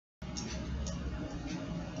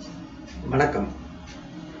வணக்கம்.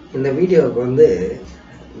 இந்த வீடியோவுக்கு வந்து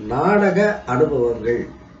நாடக அனுபவங்கள்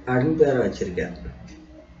அப்படின்னு பேரை வச்சிருக்கேன்.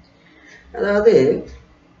 அதாவது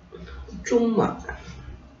சும்மா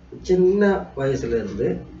சின்ன வயசுல இருந்து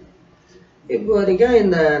இப்போ வரைக்கும்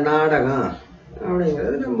இந்த நாடகம்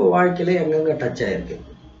அப்படிங்கிறது நம்ம வாழ்க்கையில எங்கெங்க டச் ஆயிருக்கு.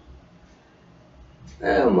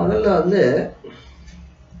 முதல்ல வந்து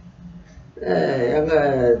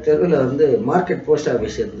எங்கள் தெருவில் வந்து மார்க்கெட் போஸ்ட்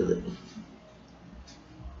ஆஃபீஸ் இருந்தது.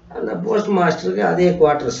 அந்த போஸ்ட் மாஸ்டருக்கு அதே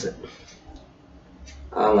குவார்ட்டர்ஸு,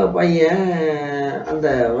 அவங்க பையன் அந்த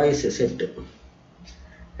வயசு செட்டு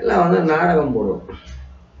எல்லாம் வந்து நாடகம் போடுவோம்.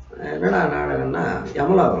 என்னடா நாடகம்னா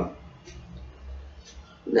யமலாபம்.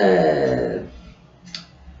 இந்த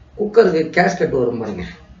குக்கருக்கு கேஸ்கட் வரும் பாருங்க,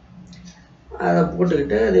 அதை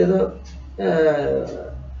போட்டுக்கிட்டு அது ஏதோ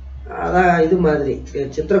அதான் இது மாதிரி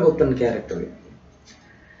சித்திரகுப்தன் கேரக்டரு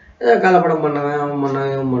ஏதோ கலப்படம் பண்ணவன், அவன்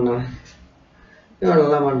பண்ணவன், இவன் பண்ணவன்,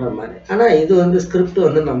 இவனெல்லாம் பண்ணுற மாதிரி. ஆனால் இது வந்து ஸ்கிரிப்ட்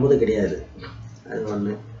வந்து நம்புது கிடையாது. அது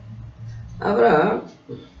ஒன்று. அப்புறம்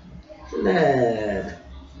இந்த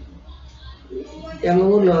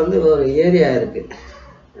எங்கள் ஊரில் வந்து ஒரு ஏரியா இருக்குது,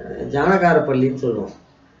 ஜானகாரப்பள்ளின்னு சொல்லுவோம்.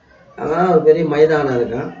 அங்கே தான் ஒரு பெரிய மைதானம்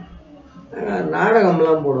இருக்கும்.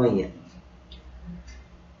 நாடகம்லாம் போடுவாங்க.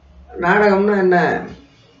 நாடகம்னா என்ன,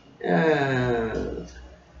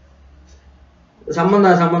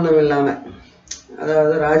 சம்மந்தம் இல்லாமல்,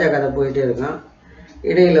 அதாவது ராஜா கதை போயிட்டே இருக்கான்,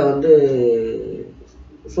 இடையில் வந்து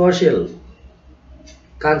சோஷியல்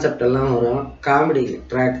கான்செப்ட் எல்லாம் வரும், காமெடி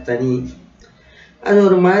ட்ராக் தனி, அது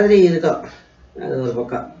ஒரு மாதிரி இருக்கும். அது ஒரு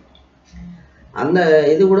பக்கம். அந்த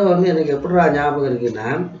இது கூட வந்து எனக்கு எப்படிடா ஞாபகம் இருக்குன்னா,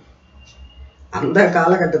 அந்த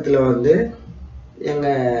காலகட்டத்தில் வந்து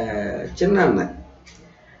எங்கள் சின்ன அண்ணன்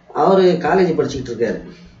அவர் காலேஜ் படிச்சுக்கிட்டு இருக்காரு.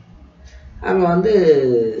 அங்கே வந்து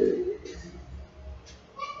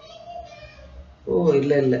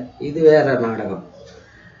இல்லை இது வேற நாடகம்,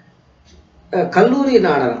 கல்லூரி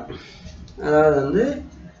நாடகம். அதாவது வந்து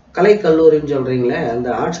கலைக்கல்லூரின்னு சொல்கிறீங்களே, அந்த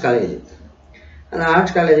ஆர்ட்ஸ் காலேஜ். அந்த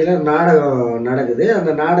ஆர்ட்ஸ் காலேஜில் நாடகம் நடக்குது.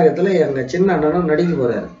 அந்த நாடகத்தில் எங்கள் சின்ன அண்ணனும் நடிக்க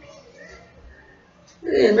போகிறாரு.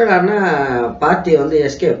 என்னடான்னா பார்ட்டி வந்து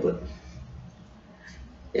எஸ்கேப்பு.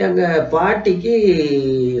 எங்கள் பாட்டிக்கு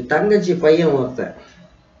தங்கச்சி பையன் ஒருத்தன்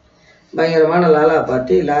பயங்கரமான லாலா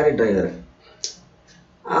பார்ட்டி, லாரி டிரைவர்.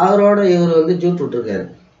 அவரோட இவர் வந்து ஜூட் விட்டுருக்காரு.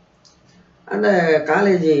 அந்த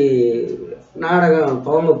காலேஜ் நாடகம்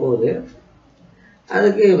துவங்க போகுது.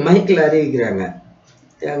 அதுக்கு மைக்கில் அறிவிக்கிறாங்க,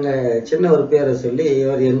 எங்கள் சின்ன ஒரு பேரை சொல்லி,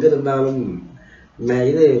 இவர் எங்கே இருந்தாலும்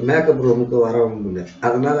இது மேக்கப் ரூமுக்கு வரணும்னு.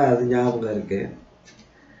 அதனால் அது ஞாபகம் இருக்குது.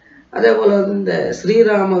 அதே போல் வந்து இந்த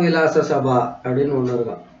ஸ்ரீராம விலாச சபா அப்படின்னு ஒன்று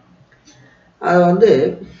இருக்கும். அதை வந்து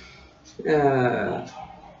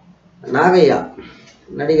நாகையா,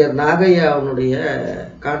 நடிகர் நாகையா அவனுடைய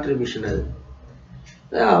கான்ட்ரிபியூஷன். அது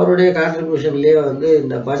அவருடைய கான்ட்ரிபியூஷன்லேயே வந்து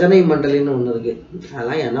இந்த பஜனை மண்டலின்னு ஒன்று இருக்குது.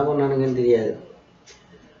 அதெல்லாம் என்ன பண்ணானுங்கன்னு தெரியாது.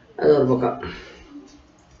 அது ஒரு பக்கம்.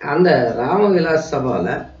 அந்த ராமவிலாஸ்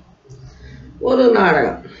சபாவில் ஒரு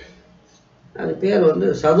நாடகம், அது பேர் வந்து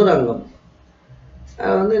சதுரங்கம்.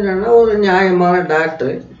 அது வந்து என்னென்னா, ஒரு நியாயமான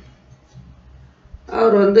டாக்டரு,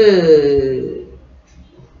 அவர் வந்து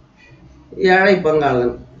ஏழை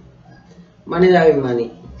பங்காளன், மனிதாபிமானி.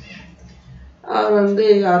 அவர் வந்து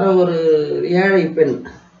யாரோ ஒரு ஏழை பெண்,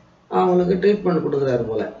 அவங்களுக்கு ட்ரீட்மெண்ட் கொடுக்குறாரு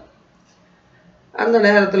போல். அந்த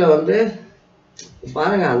நேரத்தில் வந்து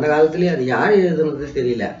பாருங்க, அந்த காலத்துலேயே அது யார் எழுதுனது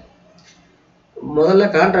தெரியல. முதல்ல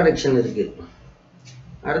கான்ட்ராடிக்ஷன் இருக்குது.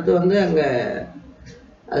 அடுத்து வந்து அங்கே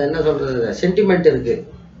அது என்ன சொல்கிறது, சென்டிமெண்ட் இருக்குது.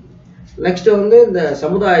 நெக்ஸ்ட்டு வந்து இந்த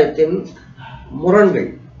சமுதாயத்தின்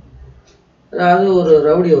முரண்கள். அதாவது ஒரு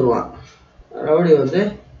ரவுடி வருவான், ரவுடி வந்து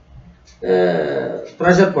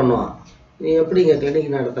ப்ரெஷர் பண்ணுவான், நீ எப்படி இங்கே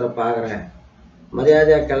கிளினிக் நடத்துகிற பார்க்குறேன்,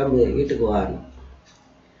 மரியாதையாக கிளம்பு, வீட்டுக்கு வான்னு.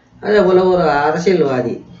 அதே போல் ஒரு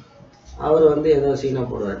அரசியல்வாதி, அவர் வந்து ஏதோ சீனா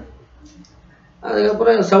போடுவார்.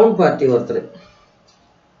 அதுக்கப்புறம் சவுண்ட் பார்ட்டி ஒருத்தர்,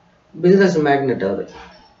 பிஸ்னஸ் மேக்னெட்,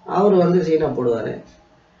 அவர் வந்து சீனா போடுவார்.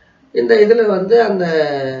 இந்த இதில் வந்து அந்த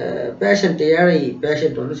பேஷண்ட், ஏழை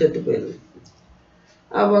பேஷண்ட் வந்து செத்து போயிடுது.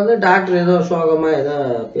 அப்போ வந்து டாக்டர் ஏதோ சோகமாக ஏதோ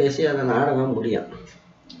பேசி அந்த நாடகம் முடியும்.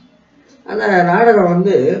 அந்த நாடகம்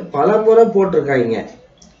வந்து பல முறை போட்டிருக்காங்க.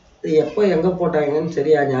 இது எப்போ எங்கே போட்டாங்கன்னு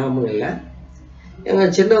சரியாக ஞாபகம் இல்லை.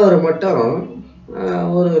 எங்கள் சின்னவர் மட்டும்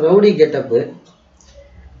ஒரு ரவுடி கெட்டப்பு,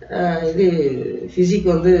 இது ஃபிசிக்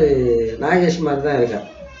வந்து நாகேஷ் மாதிரி தான் இருக்கா.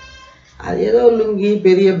 அது ஏதோ லுங்கி,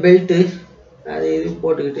 பெரிய பெல்ட்டு, அது இது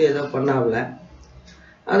போட்டுக்கிட்டு ஏதோ பண்ணாமல.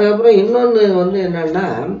 அதுக்கப்புறம் இன்னொன்று வந்து என்னென்னா,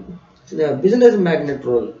 இந்த பிஸ்னஸ் மேக்னெட்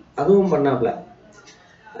ரோல் அதுவும் பண்ணாப்புல.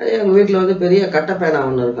 அது எங்கள் வீட்டில் வந்து பெரிய கட்டை பேனா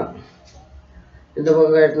ஒன்று இருக்கும். இந்த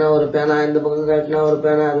பக்கம் காட்டினா ஒரு பேனா, இந்த பக்கம் காட்டினா ஒரு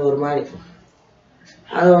பேனா, அது ஒரு மாதிரி.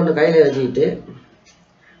 அதை ஒன்று கையில் வச்சுக்கிட்டு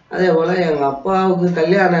அதே போல் எங்கள் அப்பாவுக்கு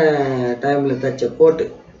கல்யாண டைமில் தைச்ச கோட்டு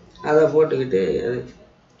அதை போட்டுக்கிட்டு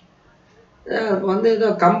அப்போ வந்து ஏதோ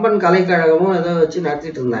கம்பன் கலைக்கழகமும் ஏதோ வச்சு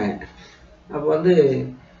நடத்திட்டு இருந்தாங்க. அப்போ வந்து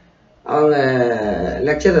அவங்க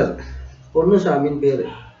லெக்சரர் பொன்னுசாமின்னு பேர்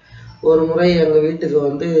ஒரு முறை எங்கள் வீட்டுக்கு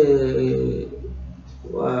வந்து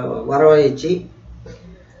வரவழைச்சி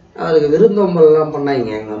அவருக்கு விருந்தோம்பல்லாம்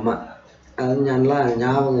பண்ணாங்க எங்கள் அம்மா. அது நல்லா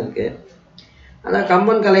ஞாபகம் இருக்குது. அதான்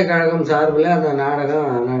கம்பன் கலைக்கழகம் சார்பில் அந்த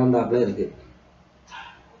நாடகம் நடந்தாப்புல இருக்குது.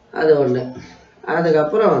 அது ஒன்று.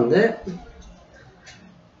 அதுக்கப்புறம் வந்து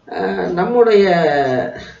நம்முடைய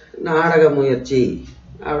நாடக முயற்சி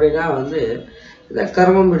அப்படின்னா வந்து இந்த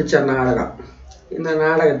கர்மம் பிடிச்ச நாடகம். இந்த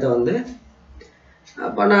நாடகத்தை வந்து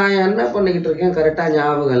அப்போ நான் என்ன பண்ணிக்கிட்டு இருக்கேன் கரெக்டாக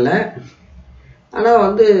ஞாபகம் இல்லை. ஆனால்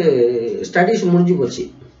வந்து ஸ்டடீஸ் முடிஞ்சு போச்சு.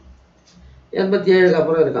 87க்கு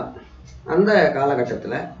அப்புறம் இருக்கான். அந்த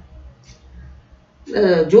காலகட்டத்தில்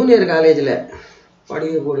ஜூனியர் காலேஜில்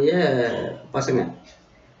படிக்கக்கூடிய பசங்க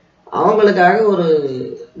அவங்களுக்காக ஒரு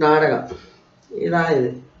நாடகம் இதான் இது.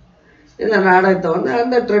 இந்த நாடகத்தை வந்து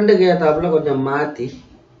அந்த ட்ரெண்டுக்கு ஏற்றாப்புல கொஞ்சம் மாற்றி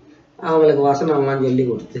அவங்களுக்கு வசனம்லாம் சொல்லி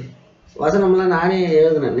கொடுத்து, வசனம்லாம் நானே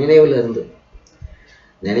எழுதினேன் நினைவில் இருந்து.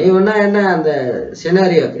 நினைவுன்னா என்ன, அந்த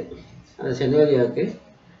சினாரியோக்கு, அந்த சினாரியோக்கு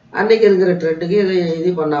அன்றைக்கி இருக்கிற ட்ரெண்டுக்கு இதை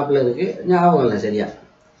எழுதி பண்ணாப்புல இருக்குது. ஞாபகம் இல்லை சரியா.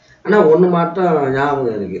 ஆனால் ஒன்று மட்டும்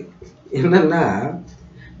ஞாபகம் இருக்குது. என்னென்னா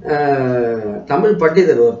தமிழ்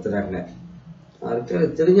பண்டிதர் ஒருத்தராங்க, அவருக்கு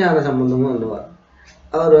திருஞான சம்பந்தமும் பண்ணுவார்.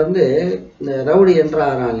 அவர் வந்து இந்த ரவுடி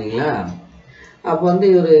என்றாராம் இல்லைங்களா, அப்போ வந்து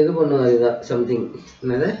இவர் இது பண்ணுவார். இதான் சம்திங்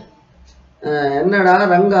என்னது, என்னடா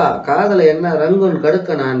ரங்கா காதலை என்ன ரங்குன்னு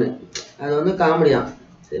கடுக்க நான், அது வந்து காமெடியான்.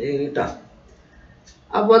 சரி ரைட்டா.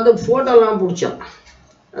 அப்போ வந்து ஃபோட்டோலாம் பிடிச்சோம்.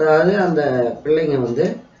 அதாவது அந்த பிள்ளைங்க வந்து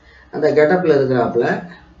அந்த கெட்டப்பில் இருக்கிறாப்புல,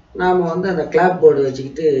 நாம் வந்து அந்த கிளாப் போர்டு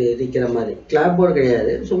வச்சுக்கிட்டு நிற்கிற மாதிரி. கிளாப் போர்டு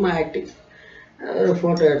கிடையாது, சும்மா ஆக்டிங். ஒரு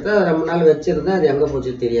ஃபோட்டோ எடுத்து அதை ரொம்ப நாள் வச்சுருந்தேன். அது எங்கே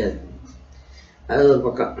போச்சு தெரியாது. அது ஒரு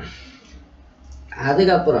பக்கம்.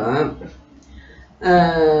 அதுக்கப்புறம்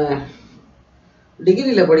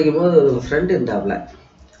டிகிரியில் படிக்கும்போது ஒரு ஃப்ரெண்டு இருந்தாப்புல.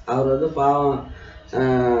 அவர் வந்து பாவம்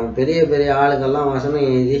பெரிய பெரிய ஆளுங்கள்லாம் வசனம்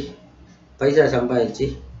எழுதி பைசா சம்பாதிச்சு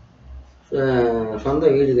சொந்த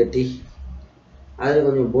வீடு கட்டி அதில்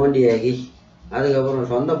கொஞ்சம் போண்டி ஆகி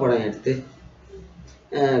அதுக்கப்புறம் சொந்த படம் எடுத்து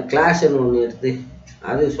கிளாஸ்ன்னு ஒன்று எடுத்து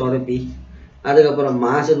அது சொதப்பி, அதுக்கப்புறம்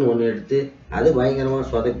மாசுன்னு ஒன்று எடுத்து அது பயங்கரமாக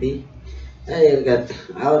சொதப்பி இருக்கார்.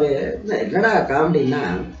 அவர் என்னடா காமெடின்னா,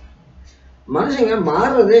 மனுஷங்க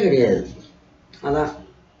மாறுறதே கிடையாது. அதான்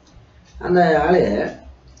அந்த ஆள்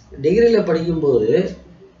டிகிரியில் படிக்கும்போது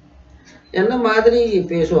என்ன மாதிரி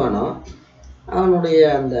பேசுவானோ, அவனுடைய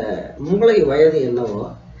அந்த மூளை வயது என்னவோ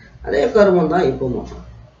அதே கருமம் தான் இப்பவும்.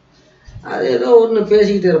 அது ஏதோ ஒன்று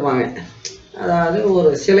பேசிக்கிட்டு இருப்பாங்க. அதாவது ஒரு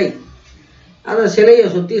சிலை, அந்த சிலையை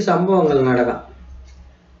சுற்றி சம்பவங்கள் நடக்கும்.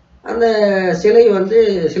 அந்த சிலை வந்து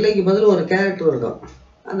சிலைக்கு பதில் ஒரு கேரக்டர் இருக்கும்.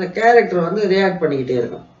 அந்த கேரக்டர் வந்து ரியாக்ட் பண்ணிக்கிட்டே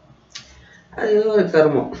இருக்கும். அது ஒரு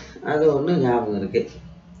கர்மம். அது ஒன்று ஞாபகம் இருக்குது.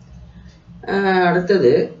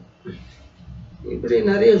 அடுத்தது இப்படி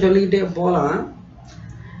நிறைய சொல்லிக்கிட்டே போகலாம்.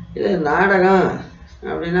 இது நாடகம்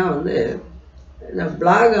அப்படின்னா வந்து இந்த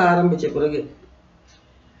பிளாக் ஆரம்பித்த பிறகு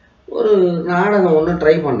ஒரு நாடகம் ஒன்று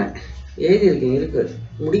ட்ரை பண்ணேன். எழுதியிருக்கேன், இருக்குது,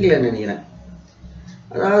 முடிக்கலன்னு நினைக்கிறேன்.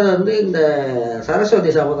 அதாவது வந்து இந்த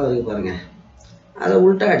சரஸ்வதி சபதம் இருக்குது பாருங்க, அதை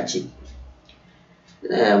உள்டா அடிச்சு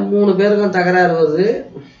 3 பேருக்கும் தகராறு வருது.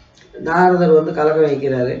 நாரதர் வந்து கலக்கம்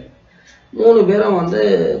வைக்கிறாரு. 3 பேரும் வந்து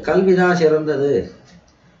கல்வி தான் சிறந்தது,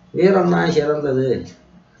 வீரம் தான் சிறந்தது,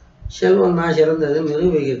 செல்வம் தான் சிறந்ததுன்னு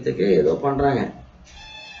நிரூபிக்கிறதுக்கு ஏதோ பண்ணுறாங்க.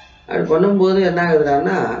 அப்படி பண்ணும்போது என்ன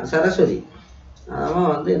ஆகுதுன்னா, சரஸ்வதி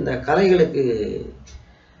அதெல்லாம் வந்து இந்த கலைகளுக்கு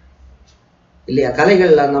இல்லையா,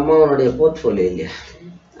 கலைகள் அந்த அம்மாவனுடைய போர்ட்ஃபோலியோ இல்லையா,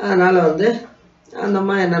 அதனால் வந்து அந்த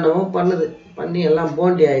அம்மா என்னென்னமோ பண்ணுது. பண்ணி எல்லாம்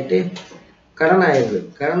போண்டி ஆகிட்டு கடன் ஆயிடுது.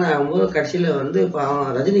 கடன் ஆகும்போது கடைசியில் வந்து இப்போ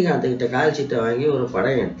அவன் ரஜினிகாந்த்கிட்ட கால் சீட்டை வாங்கி ஒரு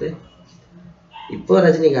படம் எடுத்து, இப்போ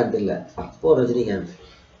ரஜினிகாந்த் இல்லை அப்போது ரஜினிகாந்த்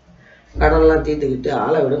கடன்லாம் தீர்த்துக்கிட்டு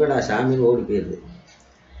ஆளை விடுங்கடா சாமின்னு ஓடி போயிடுது.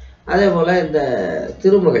 அதே போல் இந்த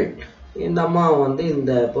திருமகள், இந்த அம்மா வந்து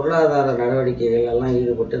இந்த பொருளாதார நடவடிக்கைகள் எல்லாம்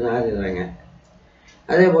ஈடுபட்டு நாடுறாங்க.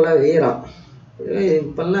 அதே போல் வீரம்,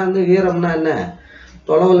 இப்போல்லாம் வந்து வீரம்னா என்ன,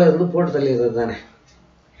 தொலைவில் இருந்து போட்டு தள்ளிடுறது தானே.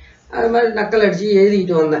 அது மாதிரி நக்கல் அடித்து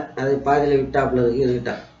எழுதிக்கிட்டு வந்தேன். அது பாதியில் விட்டாப்புல இருக்கு,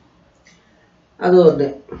 இருக்கிட்டான். அது ஒன்று.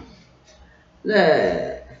 இந்த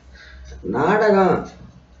நாடகம்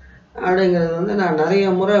அப்படிங்கிறது வந்து நான் நிறைய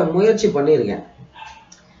முறை முயற்சி பண்ணியிருக்கேன்.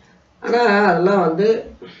 ஆனால் அதெல்லாம் வந்து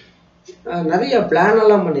நிறைய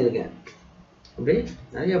பிளானெல்லாம் பண்ணியிருக்கேன். அப்படி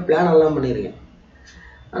நிறைய பிளானெல்லாம் பண்ணியிருக்கேன்.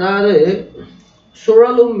 அதாவது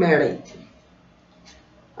சுழலும் மேடை,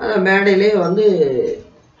 அந்த மேடையிலே வந்து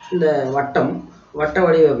இந்த வட்டம் வட்ட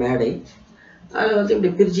வடிவ மேடை. அதில் வந்து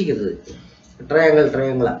இப்படி பிரிச்சுக்கிறது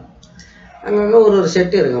ட்ரையாங்கிளாக. அங்கங்கே ஒரு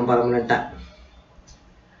செட்டு இருக்கும் பர்மனெண்ட்டாக.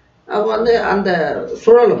 அப்போ வந்து அந்த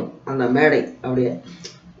சுழலும் அந்த மேடை அப்படியே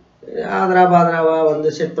பாதராவாக வந்து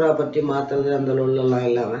செட் ப்ராப்பர்ட்டி மாற்றுறது அந்த லொல்லாம்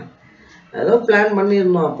இல்லாமல் ஏதோ பிளான்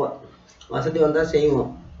பண்ணியிருந்தோம். அப்போ வசதி வந்தால்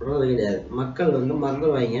செய்வோம், விடுறது கிடையாது. மக்கள் வந்து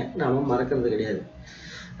மறந்துடுவாங்க, நாம் மறக்கிறது கிடையாது.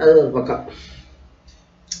 அது ஒரு பக்கம்.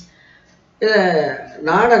 இதை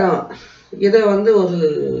நாடகம் இதை வந்து ஒரு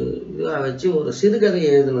இதாக வச்சு ஒரு சிறுகதை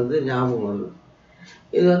எழுதுனது ஞாபகம் வருது.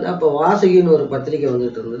 இது வந்து அப்போ வாசுகின்னு ஒரு பத்திரிக்கை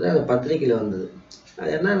வந்துட்டு இருந்தது. அந்த பத்திரிக்கையில் வந்தது. அது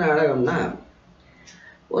என்ன நாடகம்னா,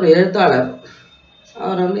 ஒரு எழுத்தாளர்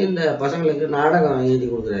அவர் வந்து இந்த பசங்களுக்கு நாடகம் எழுதி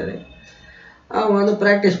கொடுக்குறாரு. அவங்க வந்து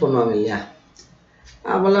ப்ராக்டிஸ் பண்ணுவாங்க இல்லையா,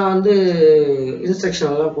 அப்போல்லாம் வந்து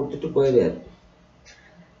இன்ஸ்ட்ரக்ஷன்லாம் கொடுத்துட்டு போயிடுவார்.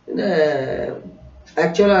 இந்த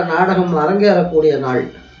ஆக்சுவலாக நாடகம் அரங்கேறக்கூடிய நாள்,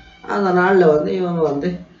 அந்த நாளில் வந்து இவங்க வந்து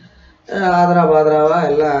பாதராவாக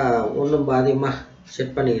எல்லாம் ஒன்றும் பாதியமாக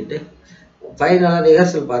செட் பண்ணிக்கிட்டு ஃபைனலாக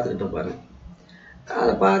ரிஹர்சல் பார்த்துக்கிட்டு இருப்பாங்க.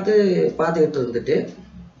 அதை பார்த்துக்கிட்டு இருந்துட்டு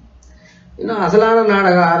இன்னும் அசலான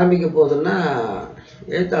நாடகம் ஆரம்பிக்க போகுதுன்னா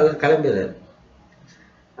எழுத்தாளர் கிளம்பிடுறாரு.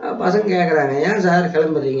 பசங்க கேட்குறாங்க, ஏன் சார்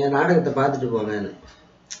கிளம்புறீங்க, நாடகத்தை பார்த்துட்டு போங்கன்னு.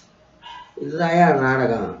 இதுதான்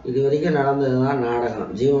நாடகம், இது வரைக்கும் நடந்தது தான் நாடகம்,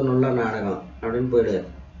 ஜீவனுள்ள நாடகம் அப்படின்னு போயிடுவார்.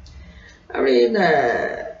 அப்படி இந்த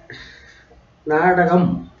நாடகம்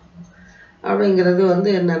அப்படிங்கிறது வந்து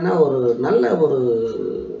என்னென்னா ஒரு நல்ல ஒரு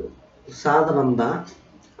சாதனம் தான்.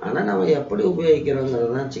 ஆனால் நம்ம எப்படி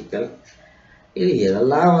உபயோகிக்கிறோங்கிறது தான் சிக்கல். இது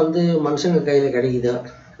எதெல்லாம் வந்து மனுஷங்க கையில் கிடைக்குதோ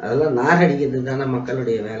அதெல்லாம் நாரடிக்கிறது தானே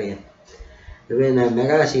மக்களுடைய வேலையை. இப்போ இந்த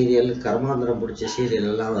மெகா சீரியல், கர்மாந்திரம் பிடிச்ச சீரியல்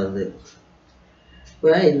எல்லாம் வருது.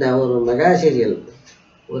 இப்போ இந்த ஒரு மெகா சீரியல்,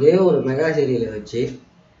 ஒரே ஒரு மெகா சீரியலை வச்சு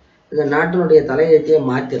இந்த நாட்டினுடைய தலையெழுத்தையே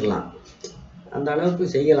மாற்றிடலாம், அந்த அளவுக்கு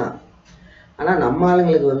செய்யலாம். ஆனால் நம்ம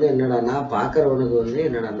ஆளுங்களுக்கு வந்து என்னடான்னா, பார்க்குறவனுக்கு வந்து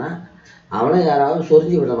என்னடான்னா அவனை யாராவது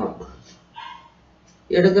சொரிஞ்சு விடணும்,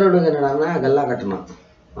 எடுக்கிறவனுக்கு என்னடான்னா கல்லா கட்டணும்,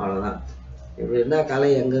 அவ்வளோதான். இப்படி இருந்தால் கலை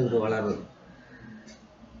எங்கேருந்து வளருது?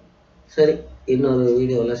 சரி, இன்னொரு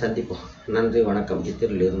வீடியோவில் சந்திப்போம். நன்றி, வணக்கம்.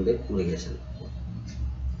 சித்தூரிலிருந்து முருகேசன்.